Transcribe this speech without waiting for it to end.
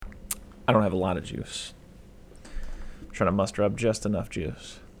I don't have a lot of juice. I'm trying to muster up just enough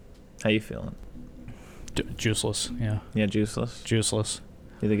juice. How you feeling? Juiceless, yeah. Yeah, juiceless? Juiceless.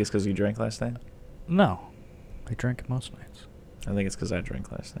 You think it's because you drank last night? No. I drink most nights. I think it's because I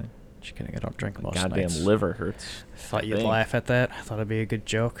drank last night. Just kidding, I don't drink most Goddamn nights. liver hurts. I thought you'd laugh at that. I thought it'd be a good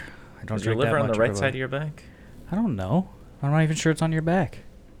joke. I don't Is your drink liver that on the much right of side a- of your back? I don't know. I'm not even sure it's on your back.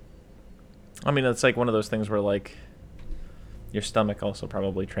 I mean, it's like one of those things where, like, your stomach also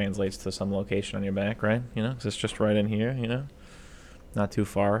probably translates to some location on your back, right? You know, 'cause it's just right in here, you know? Not too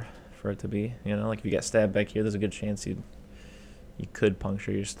far for it to be, you know? Like, if you get stabbed back here, there's a good chance you could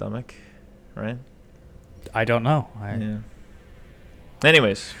puncture your stomach, right? I don't know. I Yeah.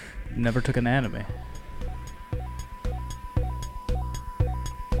 Anyways. never took anatomy.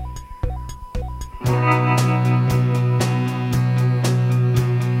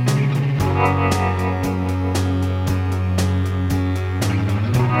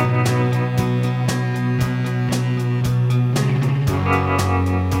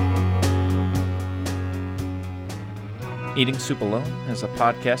 Eating Soup Alone is a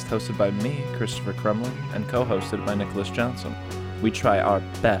podcast hosted by me, Christopher Crumlin, and co-hosted by Nicholas Johnson. We try our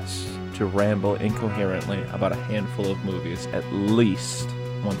best to ramble incoherently about a handful of movies at least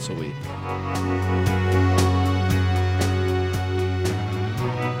once a week.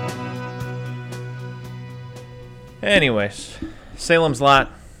 Anyways, Salem's Lot.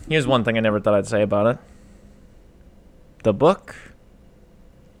 Here's one thing I never thought I'd say about it. The book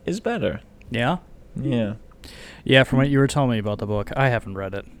is better. Yeah? Yeah. Yeah, from what you were telling me about the book, I haven't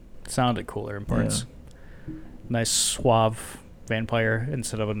read it. It sounded cooler in parts. Nice suave vampire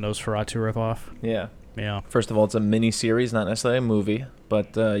instead of a Nosferatu ripoff. Yeah. Yeah. First of all, it's a mini-series, not necessarily a movie,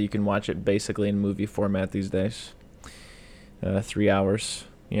 but you can watch it basically in movie format these days. 3 hours,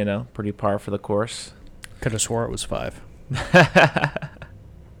 you know, pretty par for the course. Could have swore it was 5.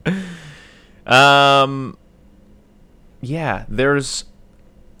 Yeah, there's,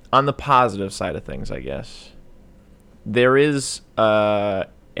 on the positive side of things, I guess, there is an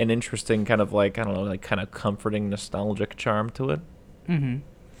interesting kind of like, I don't know, like kind of comforting, nostalgic charm to it. Mm-hmm.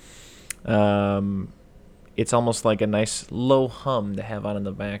 It's almost like a nice low hum to have on in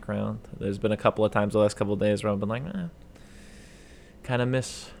the background. There's been a couple of times the last couple of days where I've been like, kind of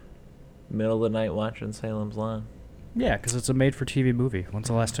miss middle of the night watching Salem's Lot. Yeah, because it's a made-for-TV movie. When's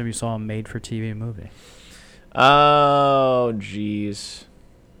the last time you saw a made-for-TV movie? Oh, jeez.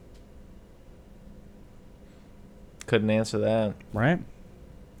 Couldn't answer that. Right?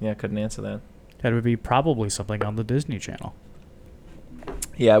 Yeah, couldn't answer that. That would be probably something on the Disney Channel.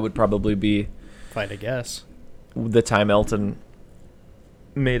 Yeah, it would probably be If I had to guess. the time Elton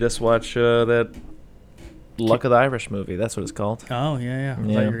made us watch that Luck of the Irish movie. That's what it's called. Oh, yeah. I thought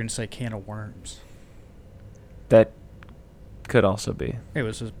Yeah. you were going to say Can of Worms. That could also be. It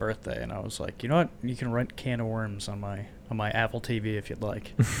was his birthday, and I was like, you know what? You can rent Can of Worms on my Apple TV if you'd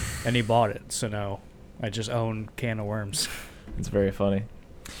like. And he bought it, so now I just own Can of Worms. It's very funny.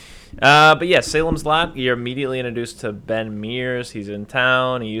 But yeah, Salem's Lot, you're immediately introduced to Ben Mears. He's in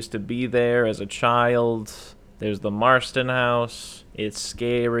town. He used to be there as a child. There's the Marston house. It's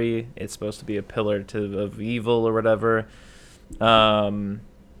scary. It's supposed to be a pillar of evil or whatever.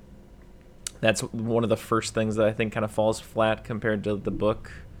 That's one of the first things that I think kind of falls flat compared to the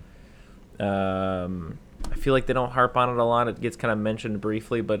book. I feel like they don't harp on it a lot. It gets kind of mentioned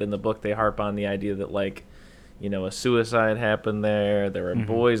briefly, but in the book they harp on the idea that, like, you know, a suicide happened there. There were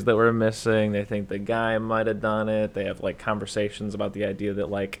boys that were missing. They think the guy might have done it. They have, like, conversations about the idea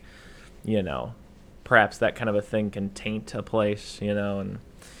that, like, you know, perhaps that kind of a thing can taint a place, you know, and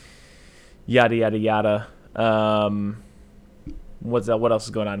yada, yada, yada. What else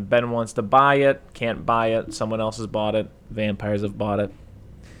is going on? Ben wants to buy it. Can't buy it. Someone else has bought it. Vampires have bought it.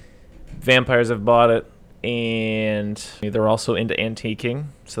 And they're also into antiquing,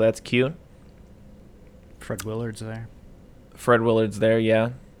 so that's cute. Fred Willard's there. Fred Willard's there, yeah.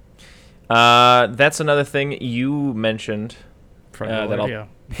 That's another thing you mentioned that I'll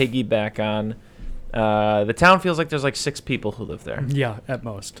piggyback on. The town feels like there's like 6 people who live there. Yeah, at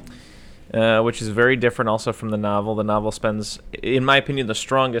most. Which is very different also from the novel. The novel spends, in my opinion, the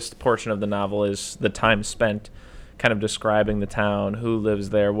strongest portion of the novel is the time spent kind of describing the town, who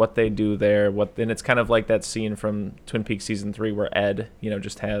lives there, what they do there, and it's kind of like that scene from Twin Peaks Season 3 where Ed, you know,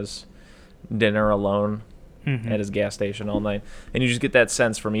 just has dinner alone at his gas station all night. And you just get that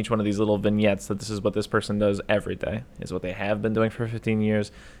sense from each one of these little vignettes that this is what this person does every day. It's what they have been doing for 15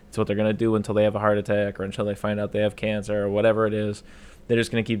 years. It's what they're going to do until they have a heart attack or until they find out they have cancer or whatever it is. They're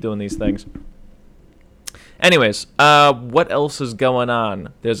just going to keep doing these things. Anyways, what else is going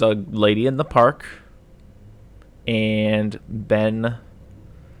on? There's a lady in the park, and Ben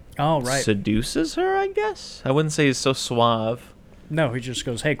Oh, right. seduces her, I guess. I wouldn't say he's so suave. No, he just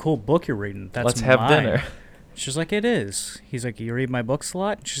goes, "Hey, cool book you're reading. That's Let's have mine." dinner. She's like, "It is." He's like, "You read my books a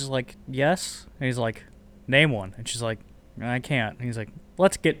lot?" And she's like, "Yes." And he's like, "Name one." And she's like, "I can't." And he's like,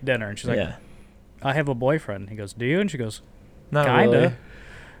 "Let's get dinner." And she's like, Yeah. "I have a boyfriend." He goes, "Do you?" And she goes, Not "Kinda." really. And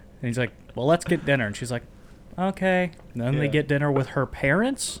he's like, "Well, let's get dinner." And she's like, "Okay." And then they Yeah. get dinner with her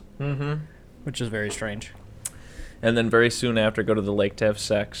parents, Mm-hmm. which is very strange. And then very soon after, go to the lake to have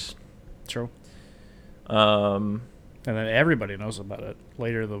sex. True. Um, And then everybody knows about it.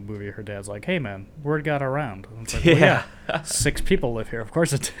 Later in the movie, her dad's like, "Hey, man, word got around." And it's like, well, yeah. 6 people live here. Of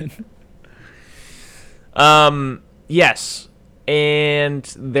course it did. Yes. And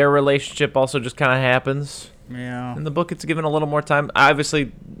their relationship also just kind of happens. Yeah. In the book, it's given a little more time.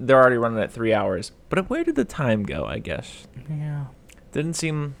 Obviously, they're already running at 3 hours. But where did the time go, I guess? Yeah. Didn't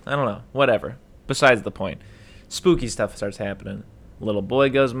seem, I don't know, whatever. Besides the point. Spooky stuff starts happening. Little boy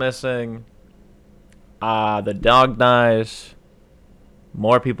goes missing. The dog dies.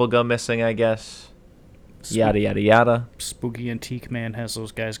 More people go missing, I guess. Yada, yada, yada. Spooky Antique Man has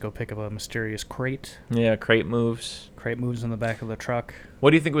those guys go pick up a mysterious crate. Yeah, crate moves. Crate moves in the back of the truck. What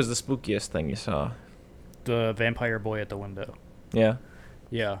do you think was the spookiest thing you saw? The vampire boy at the window. Yeah?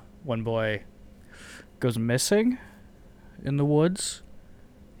 Yeah. One boy goes missing in the woods.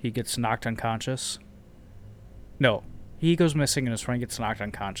 He gets knocked unconscious. No. He goes missing and his friend gets knocked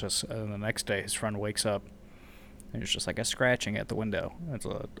unconscious. And the next day his friend wakes up and there's just like a scratching at the window. It's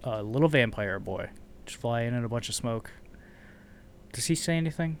a little vampire boy just flying in a bunch of smoke. Does he say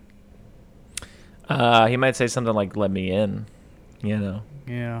anything? He might say something like, "Let me in," you know.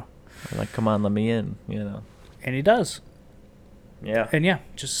 Yeah. Or like, "Come on, let me in," you know. And he does. Yeah. And yeah,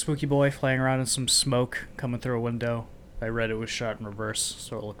 just a spooky boy flying around in some smoke coming through a window. I read it was shot in reverse,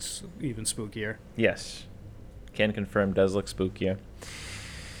 so it looks even spookier. Yes. Can confirm, does look spookier.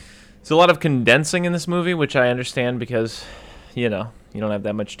 There's a lot of condensing in this movie, which I understand because, you know, you don't have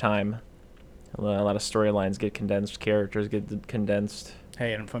that much time. A lot of storylines get condensed, characters get condensed.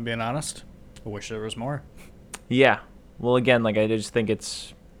 Hey, and if I'm being honest, I wish there was more. Yeah. Well, again, like, I just think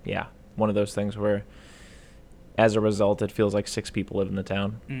it's, yeah, one of those things where, as a result, it feels like 6 people live in the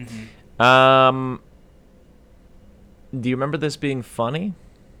town. Mm-hmm. Do you remember this being funny?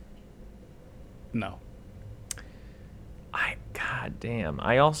 No. God damn.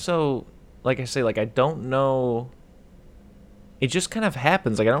 I also, like I say, like, I don't know. It just kind of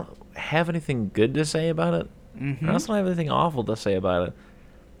happens. Like, I don't have anything good to say about it. Mm-hmm. I also don't have anything awful to say about it.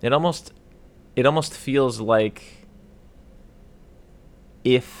 It almost feels like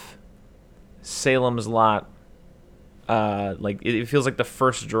if Salem's Lot, like, it feels like the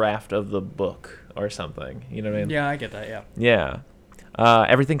first draft of the book or something. You know what I mean? Yeah, I get that, yeah. Yeah.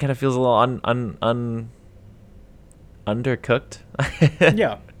 Everything kind of feels a little undercooked.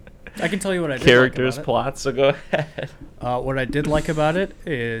 Yeah. I can tell you what I did Characters, like about plots, so go ahead. it. What I did like about it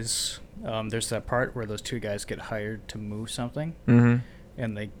is there's that part where those 2 guys get hired to move something, Mm-hmm.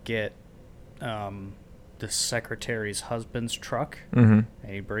 and they get the secretary's husband's truck, Mm-hmm.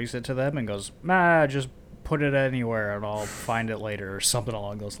 and he brings it to them and goes, just put it anywhere and I'll find it later, or something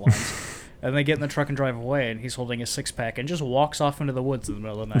along those lines. And they get in the truck and drive away, and he's holding a 6-pack and just walks off into the woods in the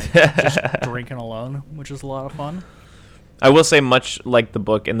middle of the night, just drinking alone, which is a lot of fun. I will say, much like the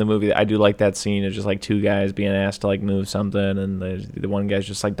book and the movie, I do like that scene of just like 2 guys being asked to like move something, and the one guy's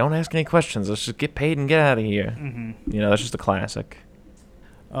just like, "Don't ask any questions. Let's just get paid and get out of here." Mm-hmm. You know, that's just a classic.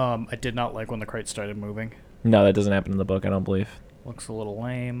 I did not like when the crate started moving. No, that doesn't happen in the book, I don't believe. Looks a little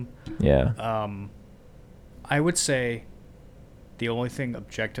lame. Yeah. I would say the only thing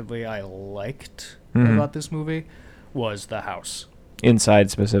objectively I liked Mhm. about this movie was the house. Inside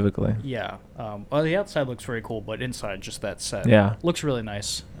specifically. Yeah. Well, the outside looks very cool, but inside, just that set. Yeah. Looks really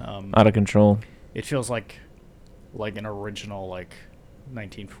nice. Out of control. It feels like an original, like,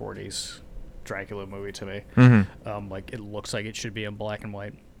 1940s Dracula movie to me. Mm-hmm. Like, it looks like it should be in black and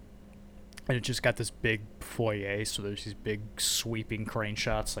white. And it just got this big foyer, so there's these big sweeping crane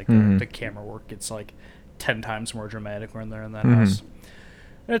shots. Like, Mhm. the camera work gets, like, 10 times more dramatic when they're in that Mhm. house.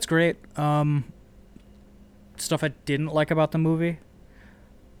 And it's great. Stuff I didn't like about the movie.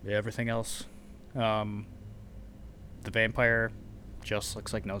 Everything else. The vampire just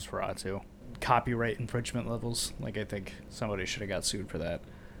looks like Nosferatu. Copyright infringement levels. Like, I think somebody should have got sued for that.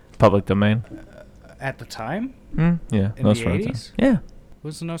 Public domain. At the time? Yeah. In the Nosferatu. 80s? Yeah. When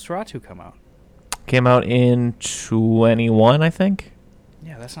was the Nosferatu come out? Came out in 21, I think.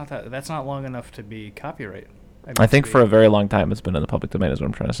 Yeah, that's not long enough to be copyright. I think for a very long time it's been in the public domain is what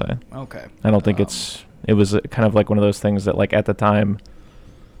I'm trying to say. Okay. I don't think it was kind of like one of those things that, like, at the time,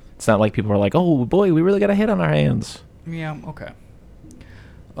 it's not like people were like, "Oh boy, we really got a hit on our hands." Yeah, okay.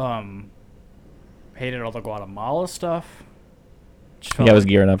 Hated all the Guatemala stuff. Yeah, I was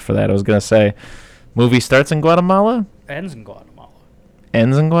gearing up for that. I was gonna say, movie starts in Guatemala, Ends in Guatemala.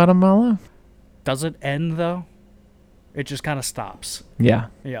 ends in Guatemala. Does it end though? It just kind of stops. Yeah.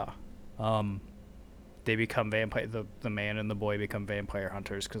 Yeah. They become vampire. The man and the boy become vampire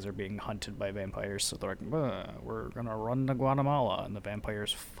hunters because they're being hunted by vampires. So they're like, we're gonna run to Guatemala, and the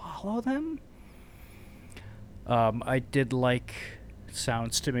vampires follow them. I did like.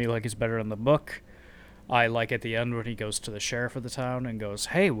 Sounds to me like it's better in the book. I like at the end when he goes to the sheriff of the town and goes,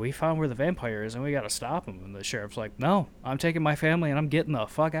 "Hey, we found where the vampire is, and we gotta stop him." And the sheriff's like, "No, I'm taking my family and I'm getting the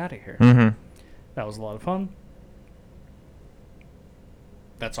fuck out of here." Mm-hmm. That was a lot of fun.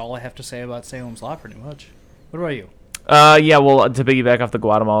 That's all I have to say about Salem's Lot, pretty much. What about you? Yeah, well, to piggyback off the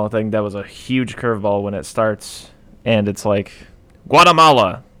Guatemala thing, that was a huge curveball when it starts, and it's like,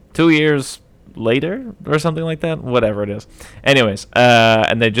 Guatemala, 2 years later, or something like that, whatever it is. Anyways,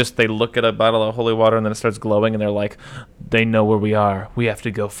 and they look at a bottle of holy water, and then it starts glowing, and they're like, they know where we are, we have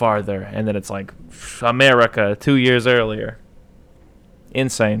to go farther, and then it's like, America, 2 years earlier.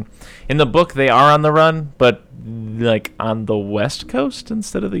 Insane. In the book, they are on the run, but like on the west coast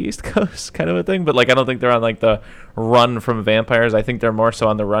instead of the east coast, kind of a thing. But like, I don't think they're on like the run from vampires. I think they're more so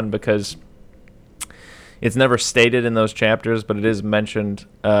on the run because it's never stated in those chapters, but it is mentioned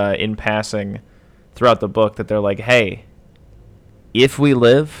in passing throughout the book that they're like, hey, if we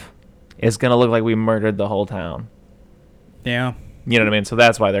live, it's gonna look like we murdered the whole town. Yeah. You know what I mean? So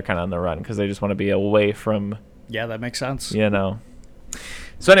that's why they're kind of on the run, because they just want to be away from. Yeah, that makes sense. You know.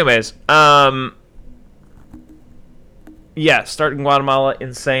 So anyways, yeah, start in Guatemala,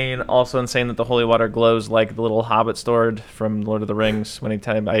 insane. Also insane that the holy water glows like the little hobbit stored from Lord of the Rings.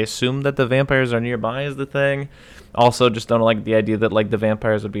 I assume that the vampires are nearby is the thing. Also, just don't like the idea that like the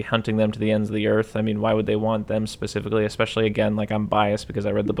vampires would be hunting them to the ends of the earth. I mean, why would they want them specifically? Especially, again, like I'm biased because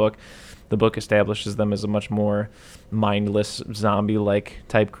I read the book. The book establishes them as a much more mindless zombie-like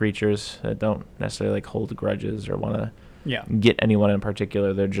type creatures that don't necessarily like hold grudges or want to get anyone in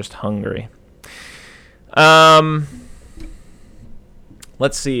particular. They're just hungry.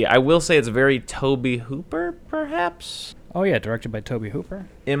 Let's see. I will say it's very Tobe Hooper, perhaps. Oh yeah, directed by Tobe Hooper.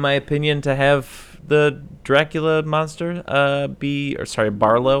 In my opinion, to have the Dracula monster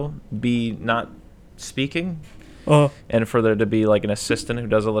Barlow be not speaking, and for there to be like an assistant who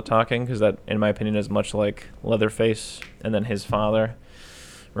does all the talking, because that, in my opinion, is much like Leatherface and then his father,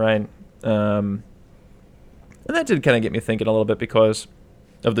 right? And that did kind of get me thinking a little bit because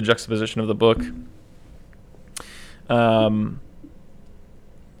of the juxtaposition of the book.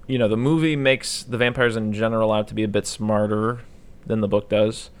 You know, the movie makes the vampires in general out to be a bit smarter than the book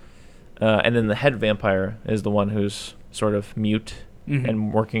does. And then the head vampire is the one who's sort of mute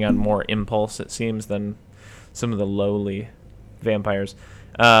and working on more impulse, it seems, than some of the lowly vampires.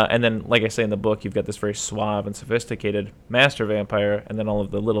 And then, like I say in the book, you've got this very suave and sophisticated master vampire, and then all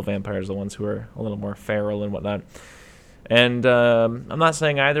of the little vampires, the ones who are a little more feral and whatnot. And I'm not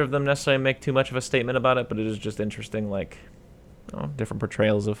saying either of them necessarily make too much of a statement about it, but it is just interesting, like, different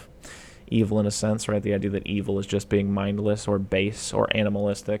portrayals of evil in a sense, right? The idea that evil is just being mindless or base or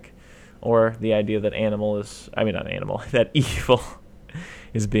animalistic, or the idea that that evil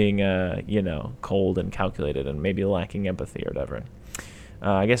is being, cold and calculated and maybe lacking empathy or whatever.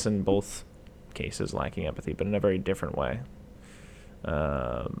 I guess in both cases lacking empathy, but in a very different way.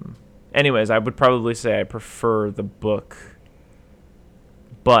 Anyways, I would probably say I prefer the book,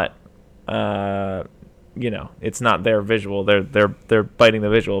 but it's not their visual. They're biting the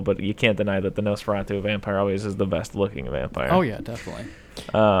visual, but you can't deny that the Nosferatu vampire always is the best looking vampire. Oh yeah, definitely.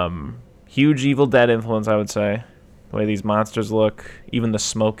 Huge Evil Dead influence, I would say. The way these monsters look, even the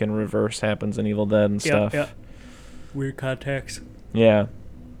smoke in reverse happens in Evil Dead and stuff. Yeah. Weird context. Yeah.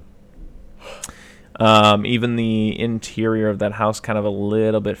 Even the interior of that house kind of a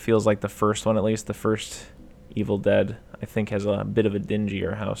little bit feels like the first one, at least. The first Evil Dead, I think, has a bit of a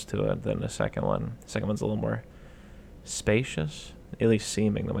dingier house to it than the second one. The second one's a little more spacious, at least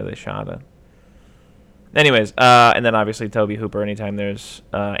seeming the way they shot it. Anyways, and then obviously Tobe Hooper, anytime there's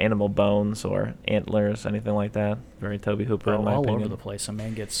animal bones or antlers, anything like that, very Tobe Hooper in my opinion. All over the place. A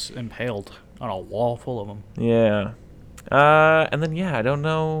man gets impaled on a wall full of them. Yeah. And then, I don't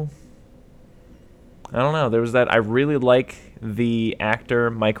know. There was that. I really like the actor,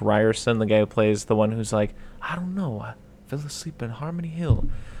 Mike Ryerson, the guy who plays the one who's like, I don't know, I fell asleep in Harmony Hill.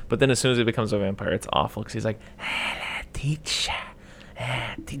 But then as soon as he becomes a vampire, it's awful because he's like, teacher.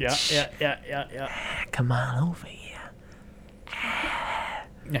 Yeah. Come on over here.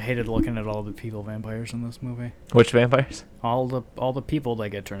 I hated looking at all the people vampires in this movie. Which vampires? All the people that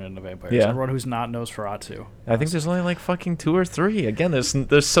get turned into vampires. Yeah. Everyone who's not Nosferatu. I think there's only like fucking 2 or 3. Again,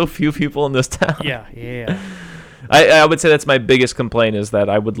 there's so few people in this town. Yeah. I would say that's my biggest complaint, is that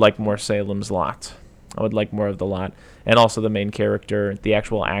I would like more Salem's Lot. I would like more of the lot. And also the main character, the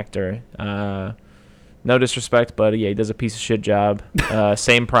actual actor. No disrespect, but yeah, he does a piece of shit job.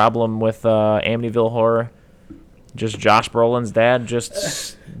 Same problem with Amityville Horror. Just Josh Brolin's dad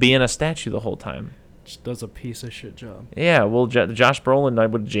just being a statue the whole time. Just does a piece of shit job. Yeah, well, Josh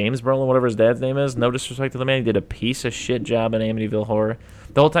Brolin, James Brolin, whatever his dad's name is, no disrespect to the man, he did a piece of shit job in Amityville Horror.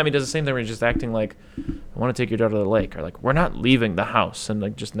 The whole time he does the same thing where he's just acting like, I want to take your daughter to the lake, or like, we're not leaving the house, and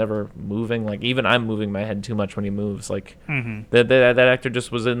like just never moving. Like, even I'm moving my head too much when he moves. Like, that actor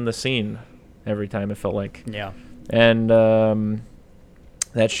just was in the scene every time, it felt like. Yeah. And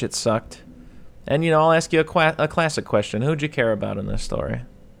that shit sucked. And, I'll ask you a classic question. Who'd you care about in this story?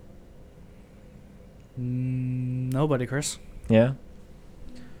 Nobody, Chris. Yeah?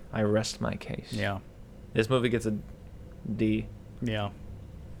 I rest my case. Yeah. This movie gets a D. Yeah.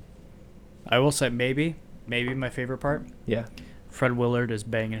 I will say maybe my favorite part. Yeah. Fred Willard is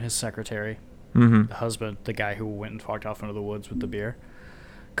banging his secretary. Mm-hmm. The husband, the guy who went and walked off into the woods with the beer,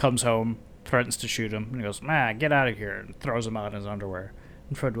 comes home, threatens to shoot him, and he goes, get out of here, and throws him out in his underwear.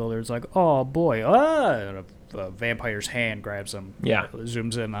 And Fred Willard's like, oh boy, and a vampire's hand grabs him. Yeah.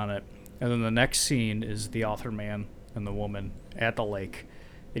 Zooms in on it. And then the next scene is the author man and the woman at the lake.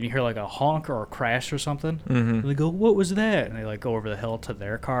 And you hear like a honk or a crash or something. Mm-hmm. And they go, what was that? And they like go over the hill to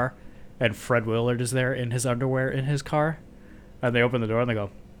their car. And Fred Willard is there in his underwear in his car. And they open the door and they go,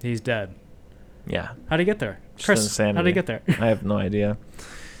 he's dead. Yeah. How'd he get there? Just Chris, insanity. how'd he get there? I have no idea.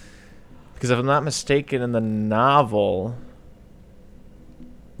 Because if I'm not mistaken, in the novel,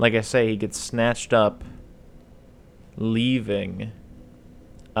 like I say, he gets snatched up, leaving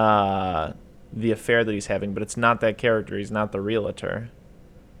the affair that he's having, but it's not that character. He's not the realtor.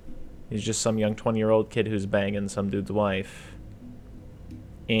 He's just some young 20-year-old kid who's banging some dude's wife.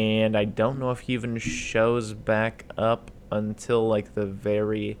 And I don't know if he even shows back up until, like, the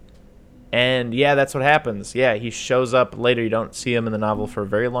very end. Yeah, that's what happens. Yeah, he shows up later. You don't see him in the novel for a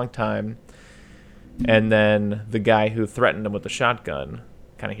very long time. And then the guy who threatened him with the shotgun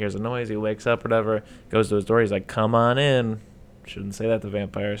kind of hears a noise. He wakes up, whatever, goes to his door. He's like, come on in. Shouldn't say that to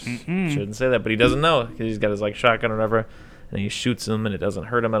vampires. Shouldn't say that. But he doesn't know because he's got his, like, shotgun or whatever. And he shoots him, and it doesn't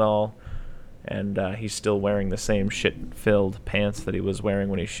hurt him at all. And he's still wearing the same shit-filled pants that he was wearing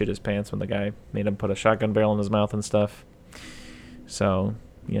when he shit his pants when the guy made him put a shotgun barrel in his mouth and stuff. So,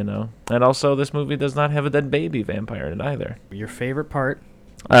 And also, this movie does not have a dead baby vampire in it either. Your favorite part?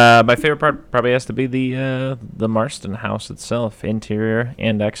 My favorite part probably has to be the Marston house itself, interior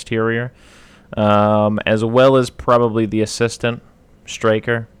and exterior, as well as probably the assistant,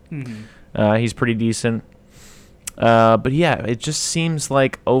 Straker. Mm-hmm. He's pretty decent. But yeah, it just seems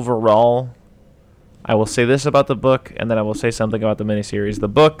like overall, I will say this about the book, and then I will say something about the miniseries. The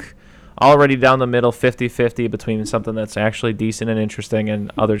book, already down the middle, 50-50 between something that's actually decent and interesting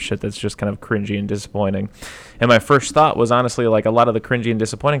and other shit that's just kind of cringy and disappointing. And my first thought was honestly, like, a lot of the cringy and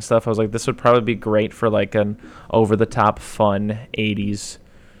disappointing stuff, I was like, this would probably be great for, like, an over-the-top, fun 80s,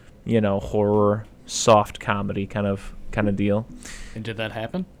 horror, soft comedy kind of deal. And did that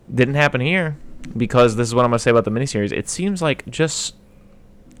happen? Didn't happen here, because this is what I'm going to say about the miniseries. It seems like just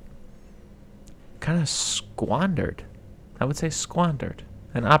kind of squandered. I would say squandered.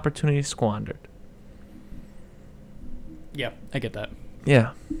 An opportunity squandered. Yeah, I get that.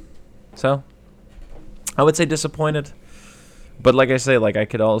 Yeah. So, I would say disappointed. But like I say, like, I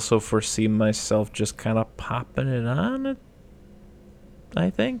could also foresee myself just kind of popping it on,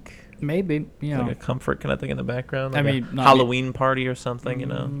 I think. Maybe, Like a comfort kind of thing in the background. I Like mean, a Halloween party or something,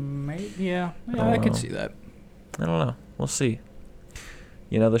 Maybe, yeah, I I could know. see that. I don't know. We'll see.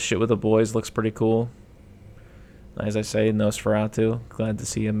 The shit with the boys looks pretty cool. As I say, Nosferatu. Glad to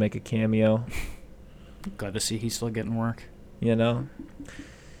see him make a cameo. Glad to see he's still getting work. And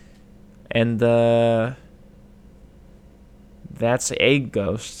that's a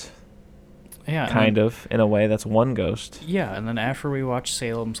ghost. Yeah, Kind of, in a way. That's one ghost. Yeah, and then after we watched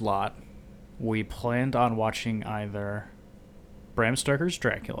Salem's Lot, we planned on watching either Bram Stoker's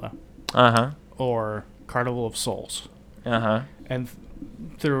Dracula Uh-huh. or Carnival of Souls. Uh-huh. And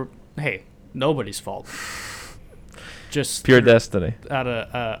nobody's fault. Just Pure destiny. out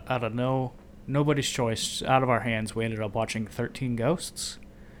of nobody's choice, out of our hands, we ended up watching 13 Ghosts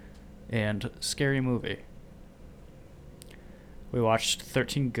and Scary Movie. We watched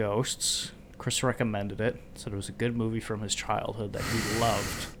 13 Ghosts. Chris recommended it, said it was a good movie from his childhood that he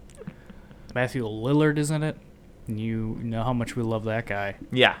loved. Matthew Lillard is in it. You know how much we love that guy.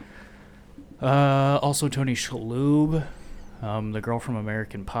 Yeah. Also Tony Shalhoub, the girl from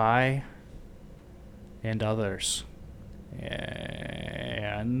American Pie, and others.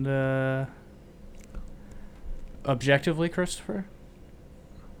 And objectively, Christopher,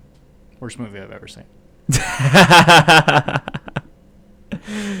 worst movie I've ever seen.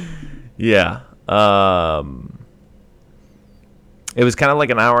 Yeah. It was kind of like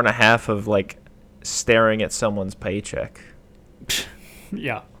an hour and a half of like staring at someone's paycheck.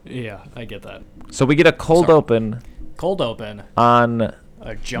 Yeah, I get that. So we get a cold open Cold open. on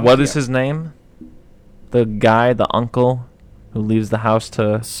A junkyard. what is his name? The guy, the uncle who leaves the house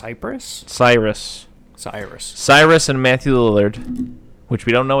to Cypress? Cyrus. Cyrus and Matthew Lillard, which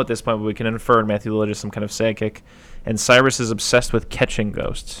we don't know at this point, but we can infer Matthew Lillard is some kind of sidekick. And Cyrus is obsessed with catching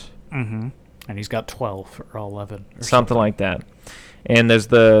ghosts. Mm-hmm. And he's got 12 or 11. Or something like that. And there's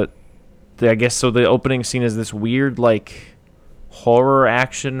I guess, so the opening scene is this weird, like, horror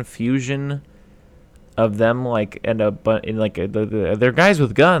action fusion of them, like, they're guys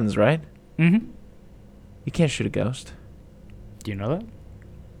with guns, right? Mm-hmm. You can't shoot a ghost. Do you know that?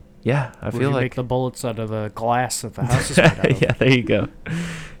 Yeah, I feel like make the bullets out of the glass that the house is made out of. Yeah, there you go.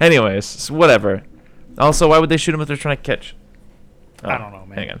 Anyways, so whatever. Also, why would they shoot him if they're trying to catch? Oh, I don't know,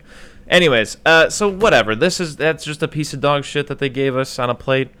 man. Hang on. Anyways, so whatever. That's just a piece of dog shit that they gave us on a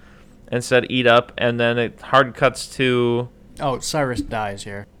plate and said eat up, and then it hard cuts to. Oh, Cyrus dies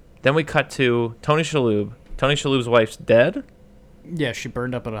here. Then we cut to Tony Shalhoub. Tony Shalhoub's wife's dead, Yeah, she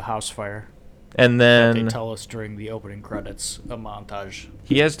burned up in a house fire. and They then tell us during the opening credits, a montage.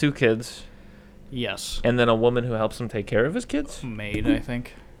 he has 2 kids, Yes. and then a woman who helps him take care of his kids. Maid, I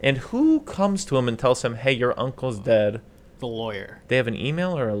think. And who comes to him and tells him, "Hey, your uncle's dead"? The lawyer. They have an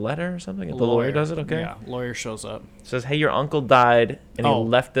email or a letter or something. The lawyer does it. Okay. Yeah, lawyer shows up. Says, "Hey, your uncle died, and he Oh.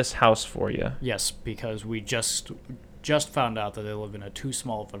 left this house for you." Yes, because we just found out that they live in a too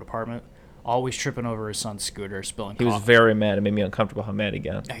small of an apartment. Always tripping over his son's scooter, spilling He coffee. was very mad. It made me uncomfortable how mad he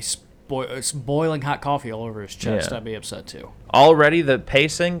got. It's boiling hot coffee all over his chest. Yeah. I'd be upset too. Already, the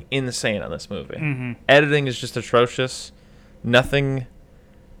pacing insane on this movie. Mm-hmm. Editing is just atrocious. Nothing.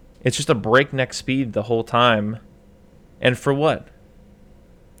 It's just a breakneck speed the whole time, and for what?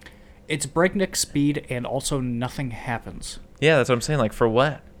 It's breakneck speed, and also nothing happens. Yeah, that's what I'm saying. Like, for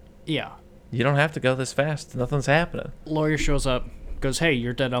what? Yeah. You don't have to go this fast. Nothing's happening. Lawyer shows up, goes, "Hey,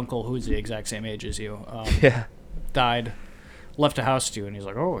 your dead uncle, who's the exact same age as you, Yeah. died, left a house to you." And he's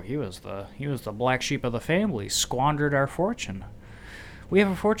like, "Oh, he was the black sheep of the family, squandered our fortune. We have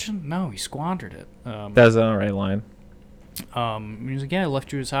a fortune? No, he squandered it." That's an alright line. He's like, "Yeah, I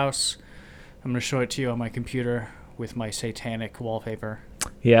left you his house. I'm gonna show it to you on my computer with my satanic wallpaper."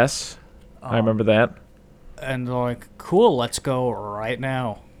 Yes, I remember that. And they're like, "Cool, let's go right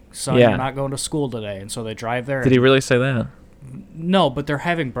now. Son, Yeah. you're not going to school today." And so they drive there. Did he really say that? No, but they're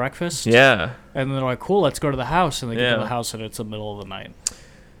having breakfast. Yeah. And they're like, "Cool, let's go to the house." And they get Yeah. to the house, and it's the middle of the night.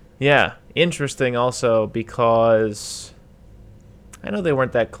 Yeah. Interesting also because I know they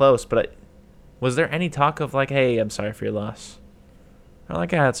weren't that close, but was there any talk of like, "Hey, I'm sorry for your loss"? Or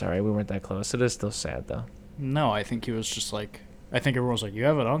like, "Ah, it's alright, we weren't that close." It is still sad though. No, I think he was just like, I think everyone was like, "You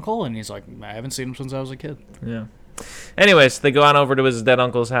have an uncle?" And he's like, "I haven't seen him since I was a kid." Yeah. Anyways, they go on over to his dead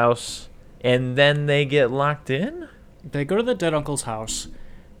uncle's house, and then they get locked in. They go to the dead uncle's house.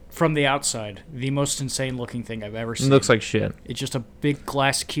 From the outside, the most insane looking thing I've ever It seen. looks like shit. It's just a big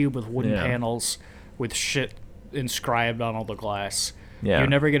glass cube with wooden Yeah. panels with shit inscribed on all the glass. Yeah. You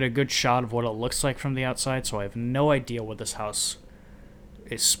never get a good shot of what it looks like from the outside, so I have no idea what this house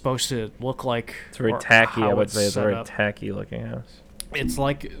is supposed to look like. It's very or tacky. I how would say it's a set very up. tacky looking house. It's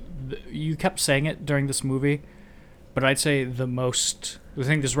like you kept saying it during this movie, but I'd say the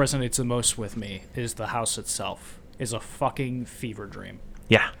thing this resonates the most with me is the house itself is a fucking fever dream.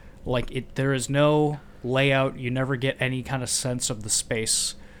 Yeah. Like there is no layout. You never get any kind of sense of the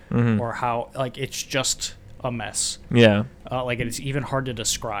space or how. Like it's just a mess. Yeah. Like it's even hard to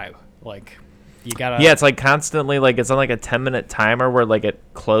describe. Like you gotta. Yeah, it's like constantly like it's on like a 10-minute timer where like it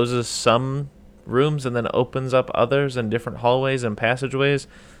closes some rooms and then opens up others in different hallways and passageways.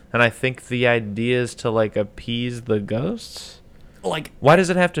 And I think the idea is to like appease the ghosts. Like Why does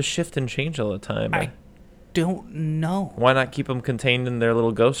it have to shift and change all the time? I don't know. Why not keep them contained in their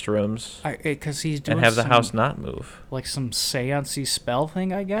little ghost rooms Because he's doing and have the some, house not move? like some seance-y spell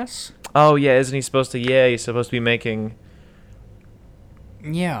thing, I guess. Oh yeah, isn't he supposed to? Yeah, he's supposed to be making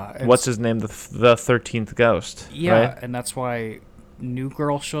Yeah. what's his name, the 13th ghost. Yeah, right? and that's why new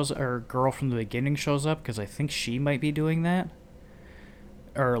girl girl from the beginning shows up, because I think she might be doing that,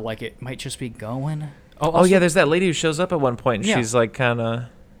 or like it might just be going. Oh yeah, there's that lady who shows up at one point. And Yeah. she's like kind of.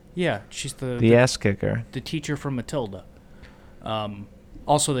 Yeah, she's The ass kicker. the teacher from Matilda.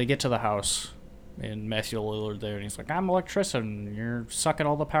 Also, they get to the house, and Matthew Lillard there, and he's like, "I'm an electrician. You're sucking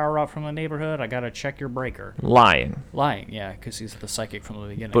all the power out from the neighborhood. I gotta check your breaker." Lying. Lying, yeah, because he's the psychic from the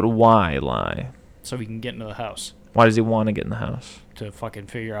beginning. But why lie? So he can get into the house Why does he want to get in the house? to fucking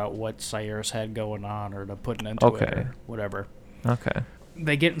figure out what Cyrus had going on, or to put an end to it, or whatever. Okay.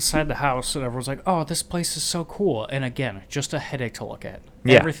 They get inside the house, and everyone's like, "Oh, this place is so cool." And again, just a headache to look at.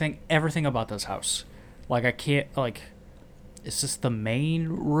 Yeah. Everything about this house. Like, I can't, like, is this the main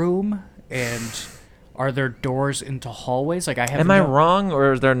room? And are there doors into hallways? Like, I have. Am I wrong,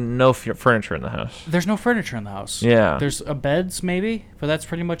 or is there no furniture in the house? There's no furniture in the house. Yeah. There's a beds maybe, but that's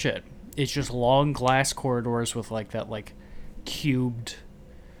pretty much it. It's just long glass corridors with like that like cubed.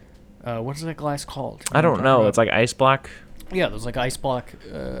 What is that glass called? I don't know. It's like ice block. Yeah, there's like ice block.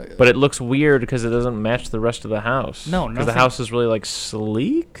 But it looks weird because it doesn't match the rest of the house. No, because the nothing- house is really like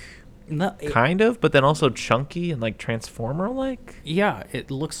sleek, No, kind of, but then also chunky and like transformer-like. yeah,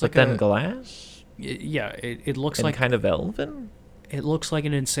 it looks But like then glass yeah, it looks and like kind of elven. it looks like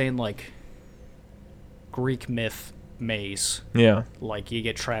an insane like Greek myth maze. Yeah. Like you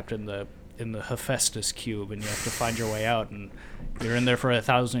get trapped in the Hephaestus cube and you have to find your way out, and you're in there for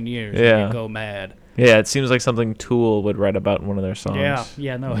 1,000 years. Yeah. And you go mad. Yeah, it seems like something Tool would write about in one of their songs.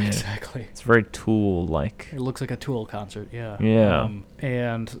 Yeah, no, Yeah. exactly. It's very Tool-like. It looks like a Tool concert, yeah. Yeah.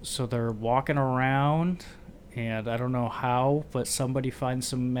 And so they're walking around, and I don't know how, but somebody finds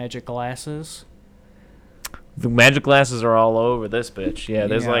some magic glasses. The magic glasses are all over this bitch. Yeah,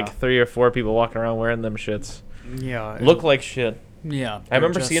 there's Yeah. like 3 or 4 people walking around wearing them shits. Yeah. Look like shit. Yeah. I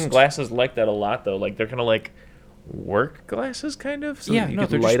remember they're seeing just- glasses like that a lot, though. Like, they're kind of like work glasses, kind of? So Yeah, that you no,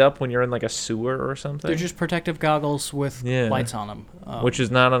 could they're light just- up when you're in like a sewer or something. They're just protective goggles with Yeah. lights on them. Which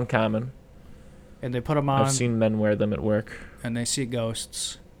is not uncommon. And they put them on, I've seen men wear them at work. and they see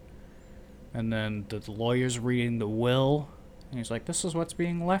ghosts. And then the lawyer's reading the will, and he's like, "This is what's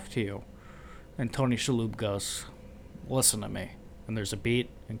being left to you." And Tony Shalhoub goes, "Listen to me." And there's a beat,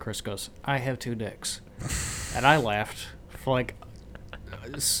 and Chris goes, "I have 2 dicks." And I laughed for like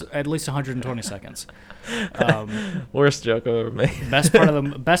at least 120 seconds. Worst joke I've ever made. Best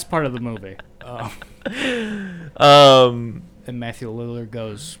part of the movie. And Matthew Lillard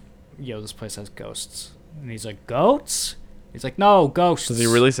goes, "Yo, this place has ghosts." And he's like, "Goats?" He's like, "No, ghosts." Does he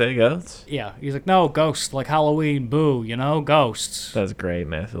really say goats? Yeah. He's like, "No, ghosts, like Halloween, boo, ghosts." That's great,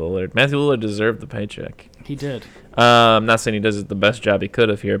 Matthew Lillard. Matthew Lillard deserved the paycheck. He did. I'm not saying he does the best job he could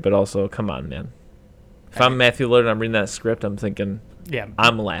have here, but also, come on, man. If I'm Matthew Lillard and I'm reading that script, I'm thinking, Yeah.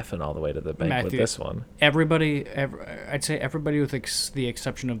 I'm laughing all the way to the bank with Matthew- this one. I'd say everybody with the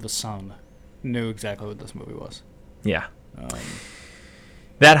exception of the son knew exactly what this movie was. Yeah. Um,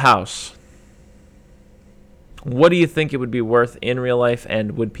 That house. What do you think it would be worth in real life,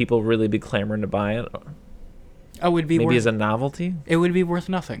 and would people really be clamoring to buy it? it would be Maybe worth as a novelty? it would be worth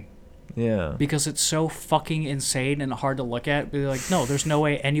nothing. Yeah. Because it's so fucking insane and hard to look at. Be like, no, there's no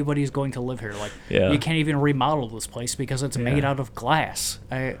way anybody's going to live here. Like, Yeah. you can't even remodel this place because it's made out of glass.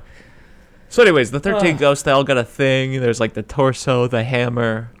 So anyways, the 13 ghosts, they all got a thing. There's like the torso, the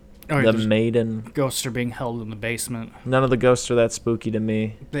hammer, the there's maiden. ghosts are being held in the basement. None of the ghosts are that spooky to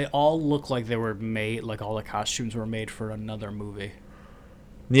me. They all look like they were made, like all the costumes were made for another movie.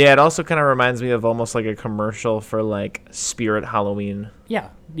 Yeah, it also kind of reminds me of almost like a commercial for like Spirit Halloween. Yeah,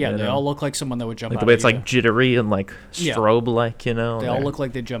 You they know? all look like someone that would jump Like out the way at it's you. like jittery and like Yeah. strobe-like, you know? They all They're- look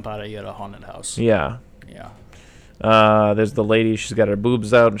like they jump out at you at a haunted house. Yeah. Yeah. There's the lady, she's got her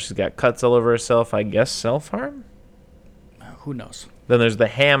boobs out and she's got cuts all over herself. I guess self-harm? Who knows? Then there's the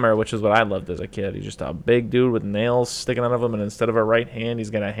hammer, which is what I loved as a kid. He's just a big dude with nails sticking out of him, and instead of a right hand, he's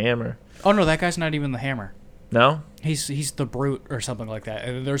got a hammer. Oh no, that guy's not even the Hammer. No? He's the Brute or something like that.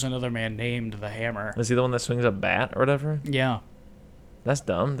 And there's another man named the Hammer. Is he the one that swings a bat or whatever? Yeah. That's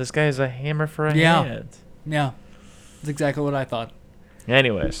dumb. This guy has a hammer for a Yeah. hand. Yeah. That's exactly what I thought.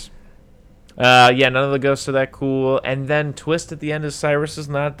 Anyways. Yeah, none of the ghosts are that cool. And then twist at the end is Cyrus is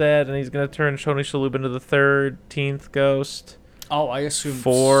not dead, and he's going to turn Tony Shalhoub into the 13th ghost. Oh, I assumed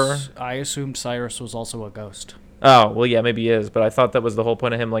 4. I assumed Cyrus was also a ghost. Oh, well, yeah, maybe he is, but I thought that was the whole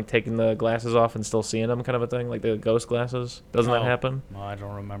point of him, like, taking the glasses off and still seeing them kind of a thing, like the ghost glasses. Doesn't that Oh. happen? Well, I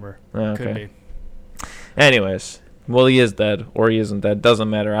don't remember. Oh, Could okay. be. Anyways, well, he is dead, or he isn't dead. Doesn't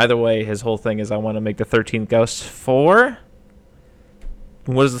matter. Either way, his whole thing is I want to make the 13th ghost 4.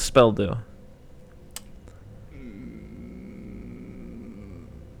 What does the spell do?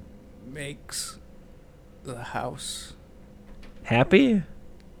 Makes the house Happy?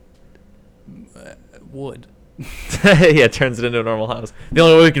 wood. Yeah, turns it into a normal house. The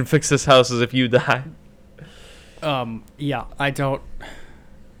only way we can fix this house is if you die. Yeah, I don't.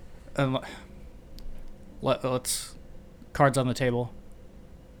 And let's cards on the table.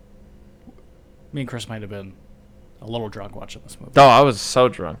 Me and Chris might have been a little drunk watching this movie. Oh, I was so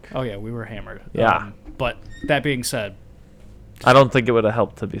drunk. Oh yeah, we were hammered. Yeah. But that being said, I don't think it would have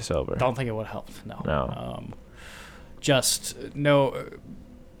helped to be sober. don't think it would have helped. No. No. Just no.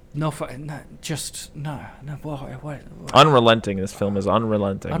 No, just no. What? Unrelenting. This film is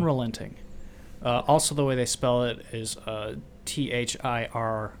unrelenting. Unrelenting. Also, the way they spell it is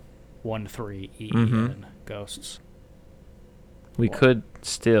THIR 13EEN. Ghosts. We could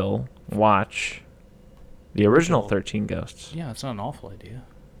still watch the original 13 Ghosts. Yeah, it's not an awful idea.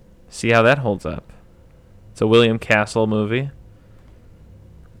 See how that holds up. It's a William Castle movie.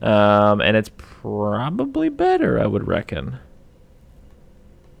 And it's probably better, I would reckon.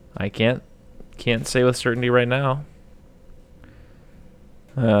 I can't say with certainty right now.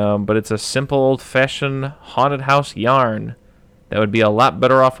 But it's a simple old-fashioned haunted house yarn that would be a lot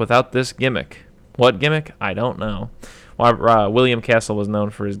better off without this gimmick. What gimmick? I don't know. Well, William Castle was known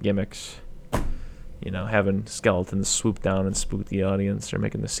for his gimmicks. You know, having skeletons swoop down and spook the audience or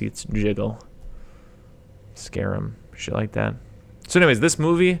making the seats jiggle. Scare them. Shit like that. So anyways, this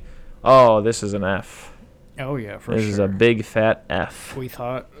movie, this is an F. Oh, yeah, for This sure. is a big, fat F. We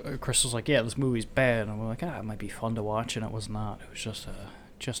thought, Chris was like, yeah, this movie's bad. And we're like, it might be fun to watch. And it was not. It was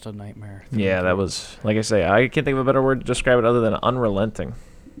just a nightmare. Yeah, that was, like I say, I can't think of a better word to describe it other than unrelenting.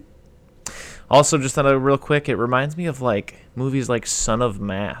 Also, just on a real quick, it reminds me of like movies like Son of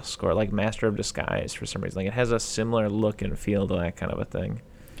Mask or like Master of Disguise for some reason. Like it has a similar look and feel to that kind of a thing.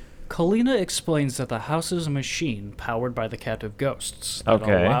 Kalina explains that the house is a machine powered by the captive ghosts that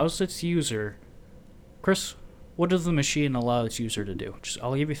Okay. allows its user... Chris, what does the machine allow its user to do?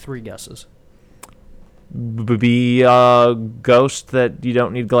 I'll give you 3 guesses. Be a ghost that you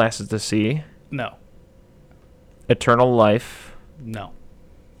don't need glasses to see. No. Eternal life. No.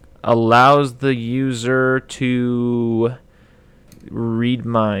 Allows the user to read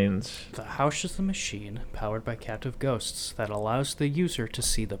minds. The house is the machine powered by captive ghosts that allows the user to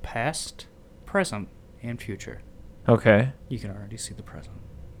see the past, present, and future. Okay. You can already see the present.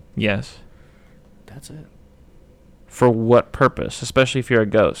 Yes. That's it. For what purpose? Especially if you're a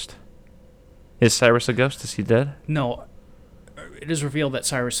ghost. Is Cyrus a ghost? Is he dead? No. It is revealed that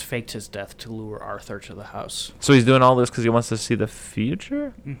Cyrus faked his death to lure Arthur to the house. So he's doing all this because he wants to see the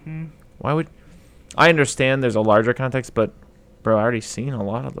future? Mm-hmm. Why would... I understand there's a larger context, but, bro, I already seen a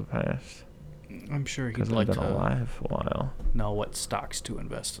lot of the past. I'm sure he'd Because I've like been to alive a while. know what stocks to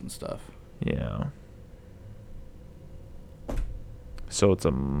invest in stuff. Yeah. So it's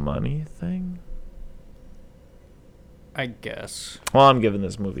a money thing? I guess. Well, I'm giving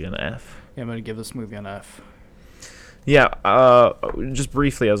this movie an F. Yeah, I'm going to give this movie an F. Yeah, just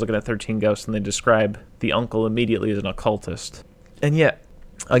briefly, I was looking at 13 Ghosts, and they describe the uncle immediately as an occultist. And yet,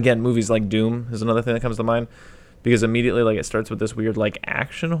 again, movies like Doom is another thing that comes to mind, because immediately, like, it starts with this weird, like,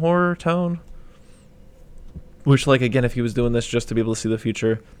 action horror tone, which, like, again, if he was doing this just to be able to see the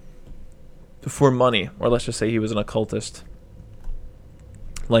future for money, or let's just say he was an occultist,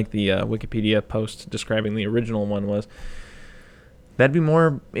 like the Wikipedia post describing the original one was, that'd be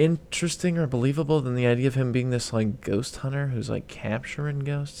more interesting or believable than the idea of him being this like ghost hunter who's like capturing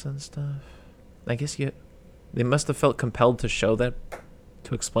ghosts and stuff. I guess they must have felt compelled to show that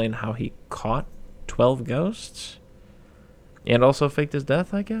to explain how he caught 12 ghosts and also faked his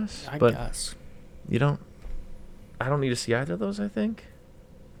death, I guess. I But guess. I don't need to see either of those, I think.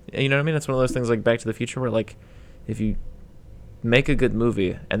 You know what I mean? It's one of those things like Back to the Future where like if you make a good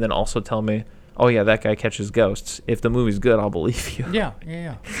movie and then also tell me, oh yeah, that guy catches ghosts. If the movie's good, I'll believe you. Yeah.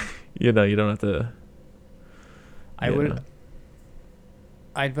 You know, you don't have to.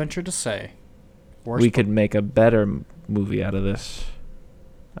 I'd venture to say, We could make a better movie out of this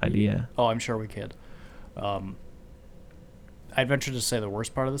idea. Oh, I'm sure we could. I'd venture to say the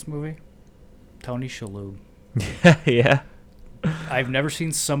worst part of this movie, Tony Shalhoub. Yeah. I've never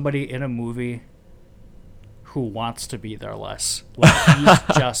seen somebody in a movie who wants to be there less. Like,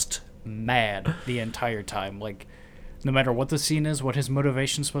 he's just mad the entire time. Like, no matter what the scene is, what his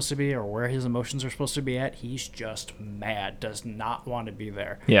motivation's supposed to be, or where his emotions are supposed to be at, he's just mad. Does not want to be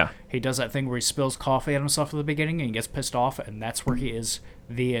there. Yeah. He does that thing where he spills coffee on himself at the beginning and he gets pissed off, and that's where he is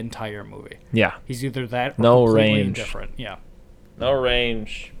the entire movie. Yeah. He's either that or No completely range. indifferent. Yeah. No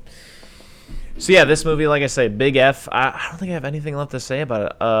range. So yeah, this movie, like I say, big F. I don't think I have anything left to say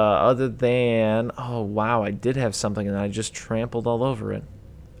about it, other than, oh wow, I did have something and I just trampled all over it.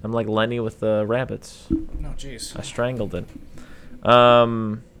 I'm like Lenny with the rabbits. No, jeez. I strangled it. Yeah,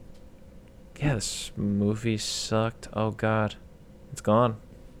 this movie sucked. Oh god, it's gone.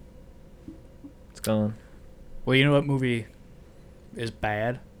 It's gone. Well, you know what movie is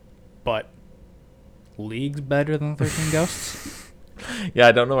bad? but leagues better than 13 Ghosts. Yeah,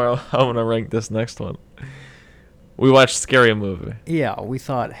 I don't know how I'm gonna rank this next one. We watched Scary Movie. Yeah, we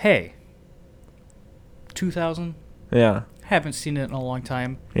thought, hey, 2000, Yeah, haven't seen it in a long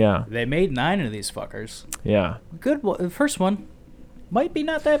time. yeah, They made 9 of these fuckers. yeah. Good one. The first one might be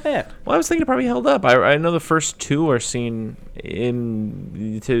not that bad. Well, I was thinking it probably held up. I know the first 2 are seen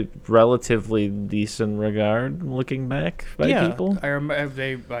to relatively decent regard looking back by people. I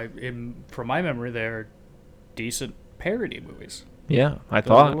remember from my memory, they're decent parody movies. Yeah, I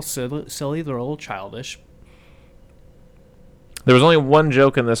They're a thought. little silly. They're a little childish. There was only one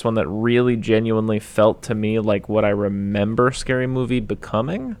joke in this one that really genuinely felt to me like what I remember Scary Movie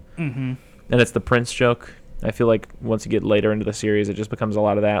becoming. Mm-hmm. And it's the Prince joke. I feel like once you get later into the series, it just becomes a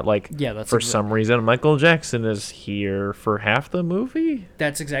lot of that. Like, Yeah, that's for some reason, Michael Jackson is here for half the movie.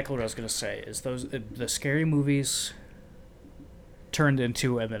 That's exactly what I was gonna say. Is the scary movies turned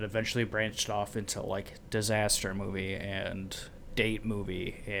into and then eventually branched off into like disaster movie and date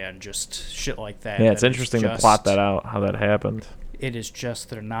movie and just shit like that. Yeah, it's And interesting to just- plot that out, how that happened. It is just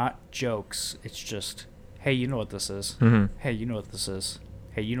they're not jokes. It's just, hey, you know what this is. Mm-hmm. Hey, you know what this is.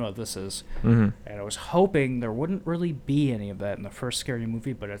 Hey, you know what this is. Mm-hmm. And I was hoping there wouldn't really be any of that in the first scary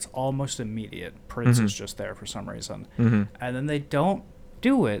movie, but it's almost immediate. Prince is just there for some reason. Mm-hmm. And then they don't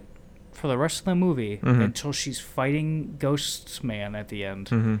do it for the rest of the movie Mhm. until she's fighting Ghost Man at the end.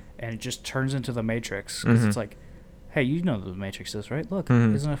 Mm-hmm. And it just turns into the Matrix. Because Mhm. it's like, hey, you know the Matrix is, right? Look,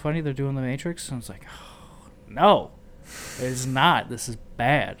 Mhm. isn't it funny they're doing the Matrix? And it's like, oh, no, it's not. This is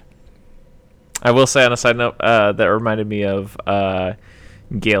bad. I will say on a side note, that reminded me of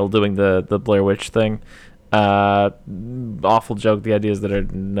Gail doing the Blair Witch thing. Awful joke. The idea is that her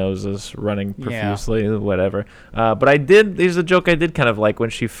nose is running Yeah. profusely, whatever. But there's a joke I did kind of like when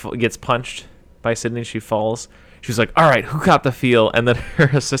she gets punched by Sydney. She falls. She's like, "All right, who got the feel?" And then her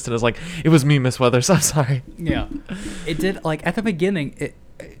assistant is like, "It was me, Miss Weathers. I'm sorry." Yeah. It did, like, at the beginning,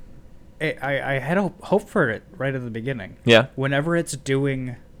 I had a hope for it right at the beginning. Yeah. Whenever it's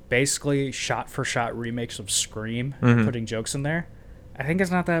doing basically shot-for-shot remakes of Scream, Mhm. putting jokes in there, I think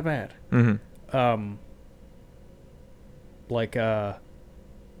it's not that bad. Mm-hmm. Like when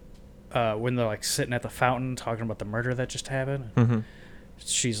they're like sitting at the fountain talking about the murder that just happened, Mm-hmm.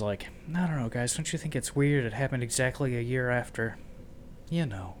 she's like, I don't know, guys, don't you think it's weird it happened exactly a year after,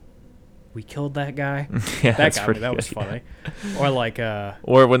 we killed that guy? Yeah, That that's got me. pretty That was good, funny. Or like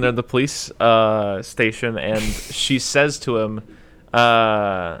Or when they're at the police station and she says to him,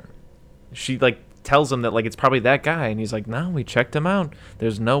 she like tells him that like it's probably that guy, and he's like, "No, we checked him out.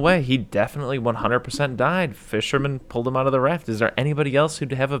 There's no way. He definitely 100% died. Fisherman pulled him out of the raft. Is there anybody else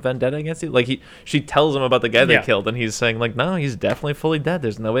who'd have a vendetta against you?" Like she tells him about the guy they Yeah. killed, and he's saying like, "No, he's definitely fully dead.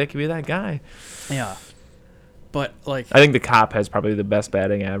 There's no way it could be that guy." yeah. But like I think the cop has probably the best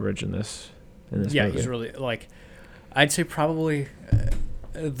batting average in this yeah, movie. he's really like, I'd say probably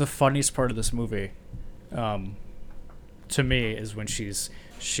the funniest part of this movie, to me, is when she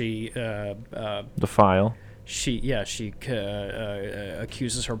The File. she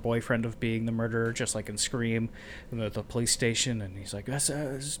accuses her boyfriend of being the murderer, just like in Scream, at the police station, and he's like, "That's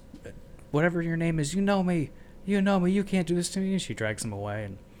whatever your name is, you know me, you can't do this to me." And she drags him away,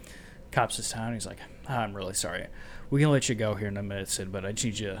 and cops is town. He's like, "I'm really sorry. We can let you go here in a minute, Sid, but I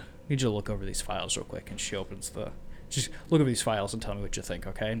need you to look over these files real quick." And she opens just look over these files and tell me what you think,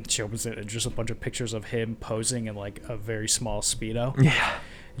 okay? And she opens it, and just a bunch of pictures of him posing in like a very small Speedo. Yeah.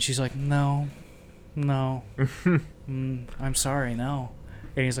 And she's like, no, I'm sorry, no.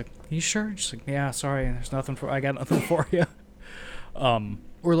 And he's like, you sure? She's like, yeah, sorry, I got nothing for you.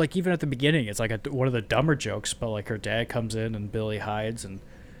 Or like even at the beginning, it's like one of the dumber jokes, but like her dad comes in and Billy hides, and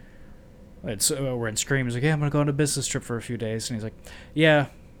we're in Scream. He's like, yeah, I'm gonna go on a business trip for a few days, and he's like, yeah,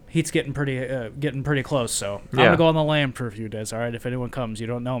 heat's getting pretty close, so I'm Yeah. gonna go on the lam for a few days. All right, if anyone comes, you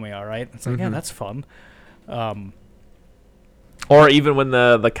don't know me, all right? It's like, yeah, Mhm. that's fun. Or even when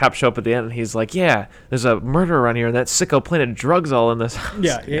the cops show up at the end and he's like, "Yeah, there's a murder around here and that sicko planted drugs all in this house."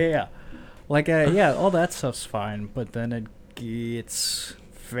 Yeah. Like, yeah, all that stuff's fine, but then it gets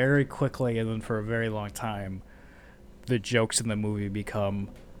very quickly, and then for a very long time, the jokes in the movie become,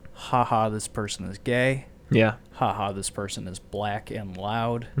 haha, this person is gay. Yeah. Haha, this person is black and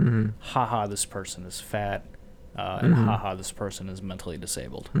loud. Mm-hmm. Haha, this person is fat. And Mhm. haha, this person is mentally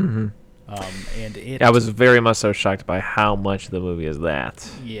disabled. Mm-hmm. And it... I was very much so shocked by how much the movie is that.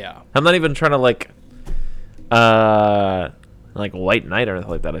 Yeah. I'm not even trying to like White Knight or anything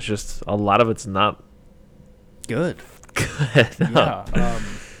like that. It's just a lot of it's not Good. good. Yeah.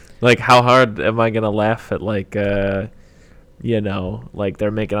 Like, how hard am I gonna laugh at like like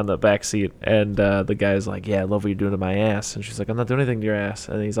they're making on the back seat, and the guy's like, "Yeah, I love what you're doing to my ass," and she's like, "I'm not doing anything to your ass,"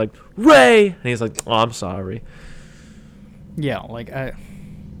 and he's like, "Ray," and he's like, "Oh, I'm sorry." Yeah, like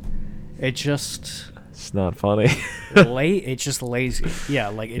it just It's not funny. it's just lazy. Yeah,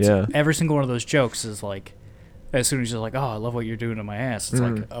 like it's Yeah. every single one of those jokes is like, as soon as you're like, "Oh, I love what you're doing to my ass," it's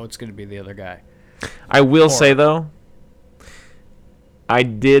like, "Oh, it's gonna be the other guy." I will say though, I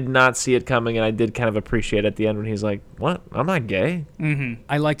did not see it coming, and I did kind of appreciate at the end when he's like, "What? I'm not gay." Mm-hmm.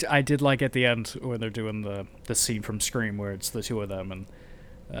 I did like at the end when they're doing the scene from Scream where it's the two of them and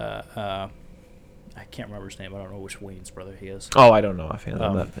I can't remember his name. I don't know which Wayne's brother he is. Oh, I don't know. I'm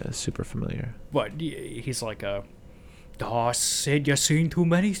not super familiar. But he's like oh, I said you've seen too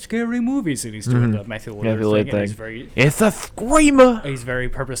many scary movies, and he's doing the Matthew Lillard thing. And he's very, it's a screamer. He's very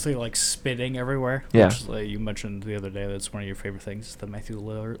purposely like spitting everywhere. Yeah. Which, you mentioned the other day. That's one of your favorite things, the Matthew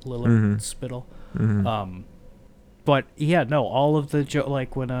Lillard spittle. But yeah, no, all of the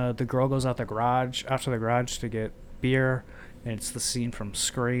like when the girl goes out the garage after the garage to get beer, and it's the scene from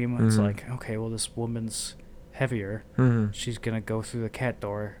Scream. It's like, okay, well, this woman's heavier. She's gonna go through the cat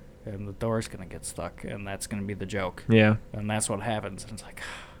door, and the door's gonna get stuck, and that's gonna be the joke. Yeah. And that's what happens. And it's like,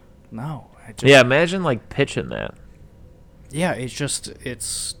 no. Yeah, imagine like pitching that. Yeah, it's just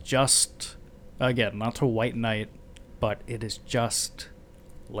again, not to white knight, but it is just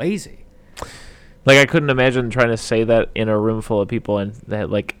lazy. Like, I couldn't imagine trying to say that in a room full of people and that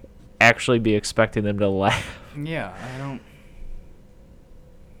like actually be expecting them to laugh. Yeah, I don't.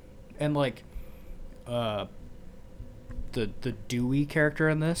 And like, the Dewey character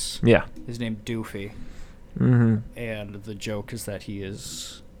in this. Yeah. Is named Doofy. And the joke is that he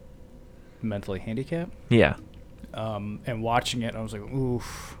is mentally handicapped. Yeah. And watching it, I was like,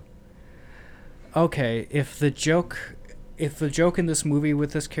 oof. Okay, if the joke in this movie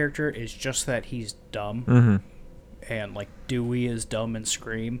with this character is just that he's dumb, and like Dewey is dumb in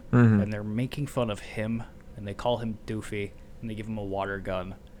Scream, and they're making fun of him, and they call him Doofy, and they give him a water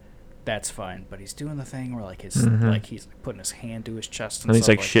gun, that's fine. But he's doing the thing where like he's putting his hand to his chest, and he's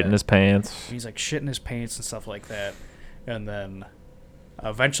like stuff shitting his pants. He's like shitting his pants and stuff like that, and then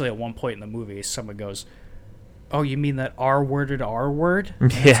eventually at one point in the movie, someone goes, "Oh, you mean that R-worded R word?"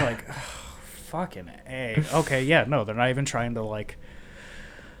 And it's like, oh, fucking A. Okay, yeah, no, they're not even trying to like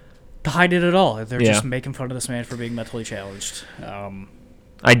to hide it at all. They're just making fun of this man for being mentally challenged.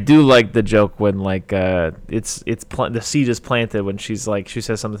 I do like the joke when like the seed is planted when she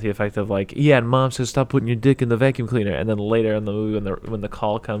says something to the effect of like, "Yeah, and Mom says stop putting your dick in the vacuum cleaner," and then later in the movie when the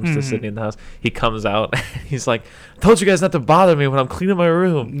call comes to Sydney in the house, he comes out and he's like, "I told you guys not to bother me when I'm cleaning my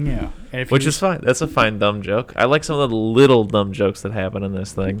room." Yeah, which is fine. That's a fine dumb joke. I like some of the little dumb jokes that happen in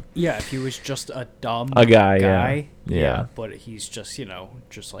this thing. Yeah, if he was just a dumb guy, yeah, but he's just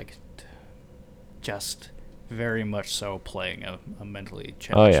just very much so playing a mentally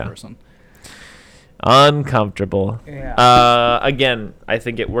challenged person. Uncomfortable. Yeah. Again, I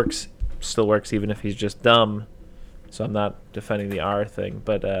think it still works even if he's just dumb. So I'm not defending the R thing,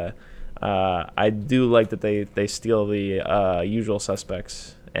 but I do like that they steal the Usual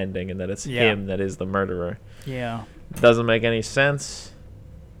Suspects ending and that it's him that is the murderer. Yeah. Doesn't make any sense,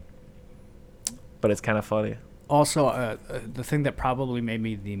 but it's kind of funny. Also, the thing that probably made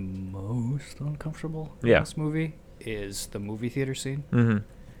me the most uncomfortable in this movie is the movie theater scene.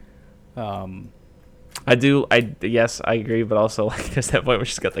 Yes, I agree, but also like there's that point where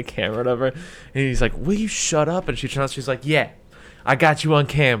she's got the camera or whatever, and he's like, "Will you shut up?" And she turns, she's like, "Yeah, I got you on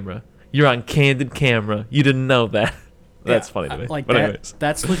camera. You're on candid camera. You didn't know that." That's funny to me. Like but anyways.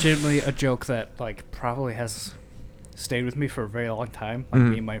 That's legitimately a joke that like probably has stayed with me for a very long time. Like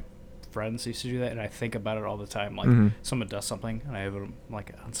me and my friends used to do that, and I think about it all the time. Like someone does something, and I have it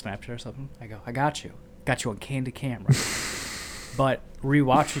like on Snapchat or something. I go, "I got you on candid camera." But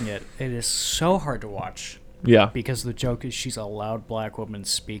rewatching it, it is so hard to watch. Yeah. Because the joke is she's a loud black woman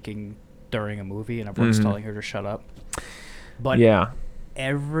speaking during a movie, and everyone's telling her to shut up. But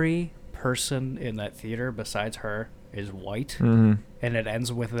every person in that theater besides her is white, and it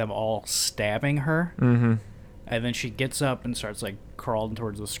ends with them all stabbing her. And then she gets up and starts like crawling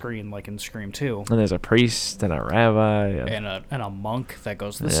towards the screen, like in Scream 2. And there's a priest and a rabbi and a monk that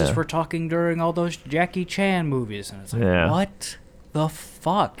goes, "This is for talking during all those Jackie Chan movies." And it's like, what the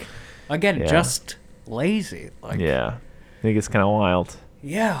fuck? Again, just lazy. Like, I think it's kind of wild.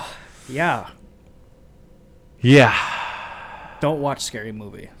 Yeah. Don't watch Scary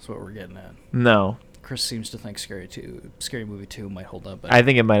Movie. That's what we're getting at. No. Chris seems to think Scary Movie 2 might hold up. I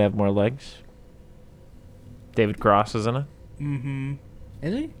think it might have more legs. David Cross is in it.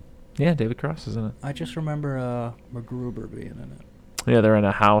 Is he? Yeah, David Cross is in it. I just remember MacGruber being in it. Yeah, they're in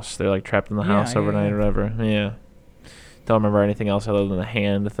a house. They're like trapped in the house overnight or whatever. Yeah. Don't remember anything else other than the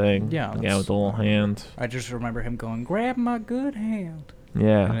hand thing. Yeah, Yeah, with the little hand. I just remember him going, "Grab my good hand," and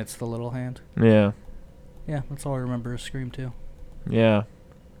Yeah. it's the little hand. Yeah. Yeah, that's all I remember is Scream 2. Yeah.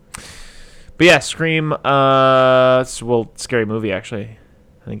 But yeah, Scream, Scary Movie, actually.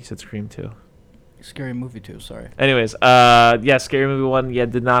 I think you said Scream 2. Scary Movie 2, sorry. Anyways, yeah, Scary Movie 1, yeah,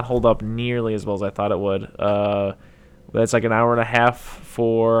 did not hold up nearly as well as I thought it would. That's like an hour and a half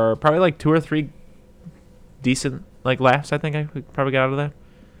for probably like 2 or 3 decent like laughs, I think I probably got out of that.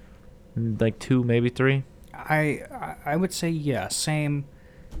 Like 2, maybe 3. I would say, yeah, same.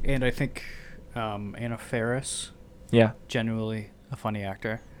 And I think Anna Faris, Yeah. genuinely a funny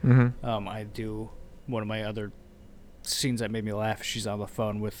actor. Mm-hmm. I do, one of my other scenes that made me laugh, she's on the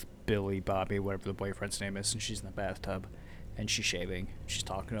phone with Billy, Bobby, whatever the boyfriend's name is, and she's in the bathtub, and she's shaving. She's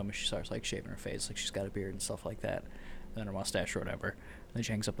talking to him, and she starts, like, shaving her face, like she's got a beard and stuff like that, and then her mustache or whatever. And then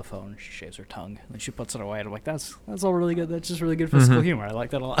she hangs up the phone, and she shaves her tongue, and then she puts it away, and I'm like, that's all really good. That's just really good physical humor. I like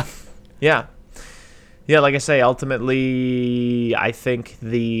that a lot. Yeah. Yeah, like I say, ultimately, I think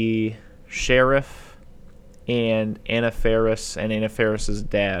the sheriff and Anna Faris's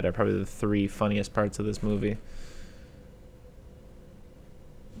dad are probably the 3 funniest parts of this movie.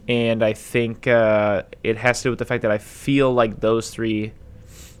 And I think it has to do with the fact that I feel like those 3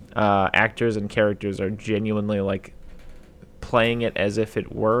 actors and characters are genuinely like playing it as if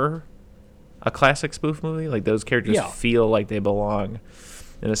it were a classic spoof movie. Like those characters feel like they belong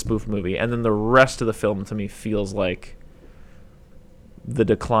in a spoof movie. And then the rest of the film to me feels like the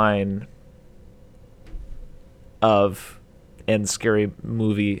decline of and scary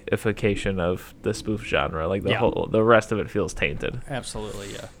movie-ification of the spoof genre. Like the rest of it feels tainted.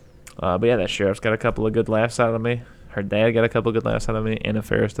 Absolutely, yeah. But yeah, that sheriff's got a couple of good laughs out of me. Her dad got a couple of good laughs out of me. Anna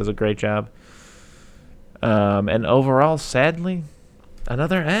Faris does a great job. And overall, sadly,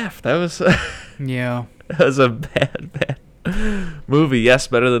 another F. That was yeah. That was a bad movie. Yes,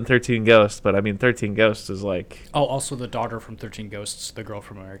 better than 13 Ghosts, but I mean 13 Ghosts is like... Oh, also the daughter from 13 Ghosts, the girl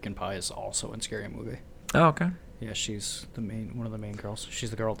from American Pie, is also in Scary Movie. Oh, okay. Yeah, she's one of the main girls. She's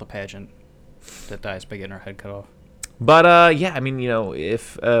the girl at the pageant that dies by getting her head cut off. But yeah, I mean, you know,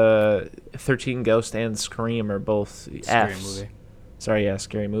 if 13 Ghosts and Scream are both Scary Fs. Movie. Sorry, yeah,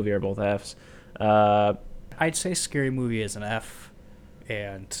 Scary Movie are both Fs. I'd say Scary Movie is an F,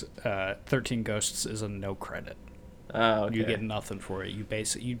 and 13 Ghosts is a no credit. Oh, okay. You get nothing for it. You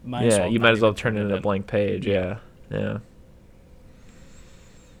might as well turn it into a blank page. Yeah.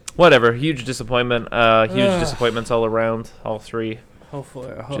 Whatever. Huge disappointment. Huge disappointments all around. All 3.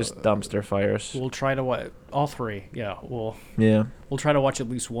 Hopefully, just dumpster fires. We'll try to watch all 3. Yeah, we'll try to watch at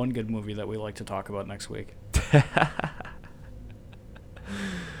least one good movie that we like to talk about next week.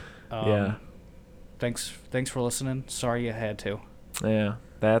 Yeah. Thanks for listening. Sorry you had to. Yeah,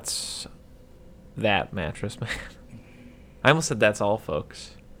 that's that, Mattress Man. I almost said that's all,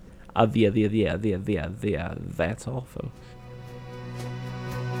 folks. That's all, folks.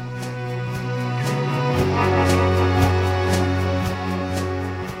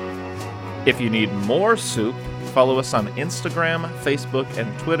 If you need more soup, follow us on Instagram, Facebook,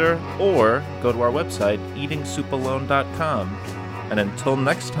 and Twitter, or go to our website, eatingsoupalone.com. And until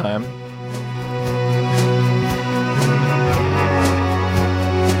next time,